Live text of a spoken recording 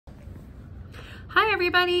Hi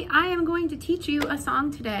everybody, I am going to teach you a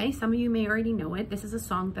song today. Some of you may already know it. This is a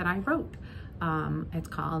song that I wrote. It's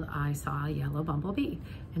called I Saw a Yellow Bumblebee,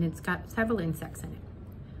 and it's got several insects in it.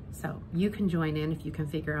 So you can join in if you can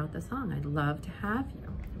figure out the song. I'd love to have you.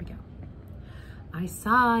 Here we go. I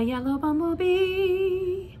saw a yellow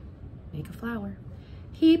bumblebee make a flower.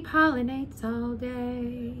 He pollinates all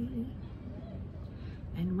day.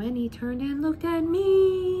 And when he turned and looked at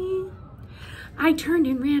me, I turned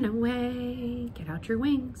and ran away. Get out your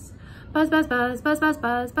wings. Buzz, buzz, buzz, buzz, buzz,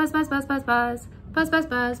 buzz, buzz, buzz, buzz, buzz, buzz. Buzz, buzz,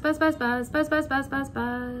 buzz, buzz, buzz, buzz, buzz, buzz, buzz, buzz,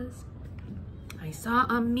 buzz. I saw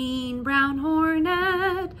a mean brown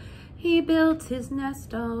hornet. He built his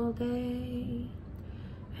nest all day.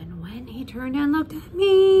 And when he turned and looked at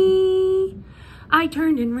me, I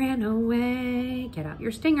turned and ran away. Get out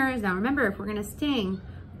your stingers. Now remember, if we're gonna sting,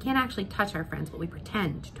 we can't actually touch our friends, but we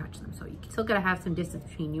pretend to touch them. So you still gotta have some distance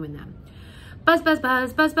between you and them. Buzz, buzz,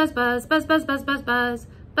 buzz, buzz, buzz, buzz, buzz, buzz, buzz, buzz, buzz.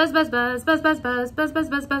 Buzz, buzz, buzz, buzz, buzz, buzz, buzz, buzz,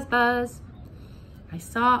 buzz, buzz, buzz. I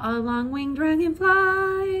saw a long-winged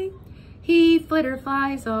dragonfly. He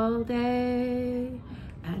flies all day.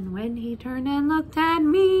 And when he turned and looked at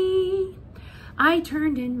me, I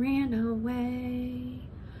turned and ran away.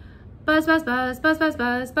 Buzz, buzz, buzz, buzz, buzz,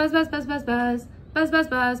 buzz, buzz, buzz, buzz, buzz, buzz. Buzz, buzz,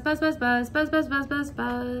 buzz, buzz, buzz, buzz, buzz, buzz, buzz, buzz,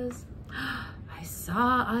 buzz. I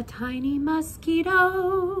saw a tiny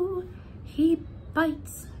mosquito. He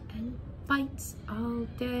bites and bites all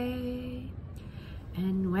day.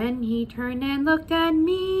 And when he turned and looked at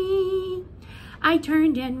me, I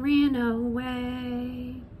turned and ran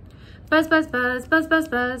away. Buzz, buzz, buzz, buzz, buzz,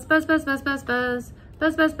 buzz, buzz, buzz, buzz, buzz, buzz.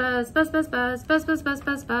 Buzz, buzz, buzz, buzz, buzz, buzz, buzz, buzz, buzz,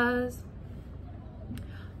 buzz, buzz.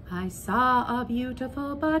 I saw a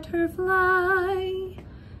beautiful butterfly.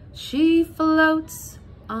 She floats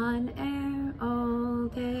on air all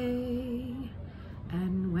day.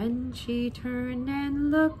 And when she turned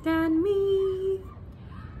and looked at me,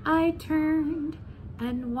 I turned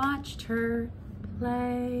and watched her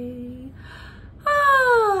play.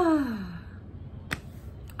 Ah!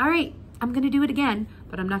 All right, I'm gonna do it again,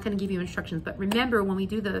 but I'm not gonna give you instructions. But remember, when we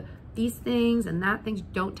do these things and that things,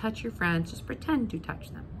 don't touch your friends, just pretend to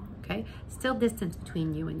touch them, okay? Still distance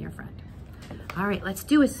between you and your friend. All right, let's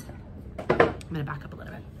do this. I'm gonna back up a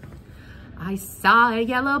little bit. I saw a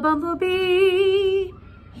yellow bumblebee.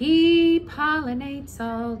 He pollinates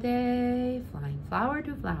all day, flying flower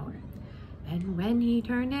to flower. And when he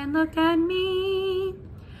turned and looked at me,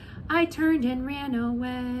 I turned and ran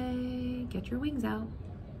away. Get your wings out.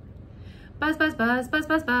 Buzz, buzz, buzz, buzz,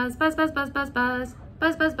 buzz, buzz, buzz, buzz, buzz, buzz, buzz.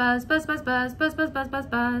 Buzz, buzz, buzz, buzz, buzz, buzz, buzz, buzz, buzz, buzz,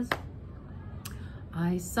 buzz.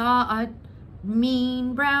 I saw a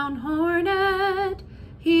mean brown hornet.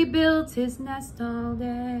 He built his nest all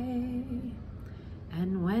day.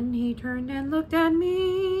 And when he turned and looked at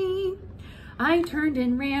me, I turned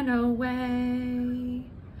and ran away.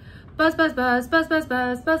 Buzz, buzz, buzz, buzz, buzz,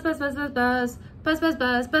 buzz, buzz, buzz, buzz, buzz, buzz. Buzz, buzz,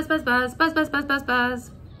 buzz, buzz, buzz, buzz, buzz, buzz, buzz, buzz,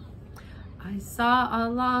 buzz. I saw a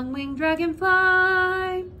long-winged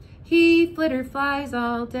dragonfly. He flies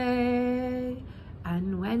all day.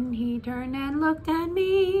 And when he turned and looked at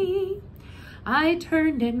me, I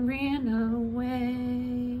turned and ran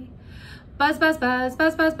away. Buzz, buzz, buzz,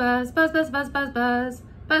 buzz, buzz, buzz, buzz, buzz, buzz, buzz, buzz.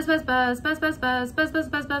 Buzz, buzz, buzz, buzz, buzz, buzz, buzz, buzz,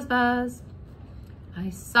 buzz, buzz, buzz. I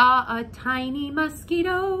saw a tiny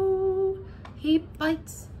mosquito. He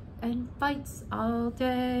bites and bites all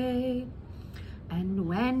day. And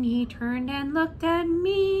when he turned and looked at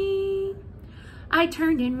me, I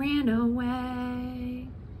turned and ran away.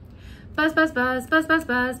 Buzz, buzz, buzz, buzz, buzz,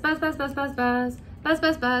 buzz, buzz, buzz, buzz, buzz, buzz. Buzz,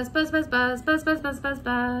 buzz, buzz, buzz, buzz, buzz, buzz, buzz, buzz, buzz,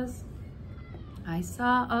 buzz. I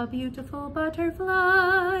saw a beautiful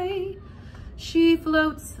butterfly. She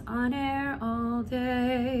floats on air all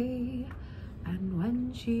day. And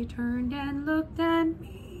when she turned and looked at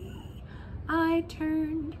me, I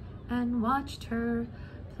turned and watched her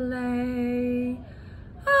play.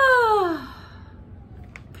 Ah.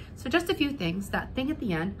 So just a few things. That thing at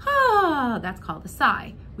the end, ah, that's called a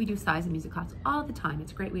sigh. We do sighs in music class all the time.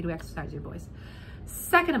 It's a great way to exercise your voice.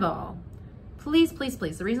 Second of all, please, please,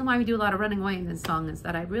 please, the reason why we do a lot of running away in this song is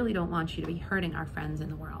that I really don't want you to be hurting our friends in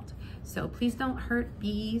the world. So please don't hurt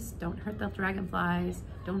bees, don't hurt the dragonflies,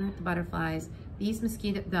 don't hurt the butterflies. These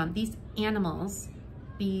these animals,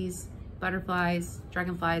 bees, butterflies,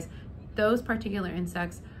 dragonflies, those particular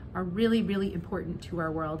insects are really, really important to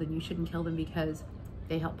our world, and you shouldn't kill them because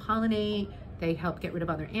they help pollinate, they help get rid of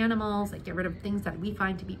other animals, like get rid of things that we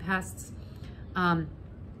find to be pests.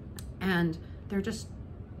 And they're just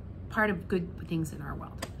part of good things in our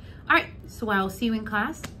world. All right, so I'll see you in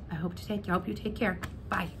class. I hope you take care.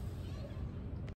 Bye.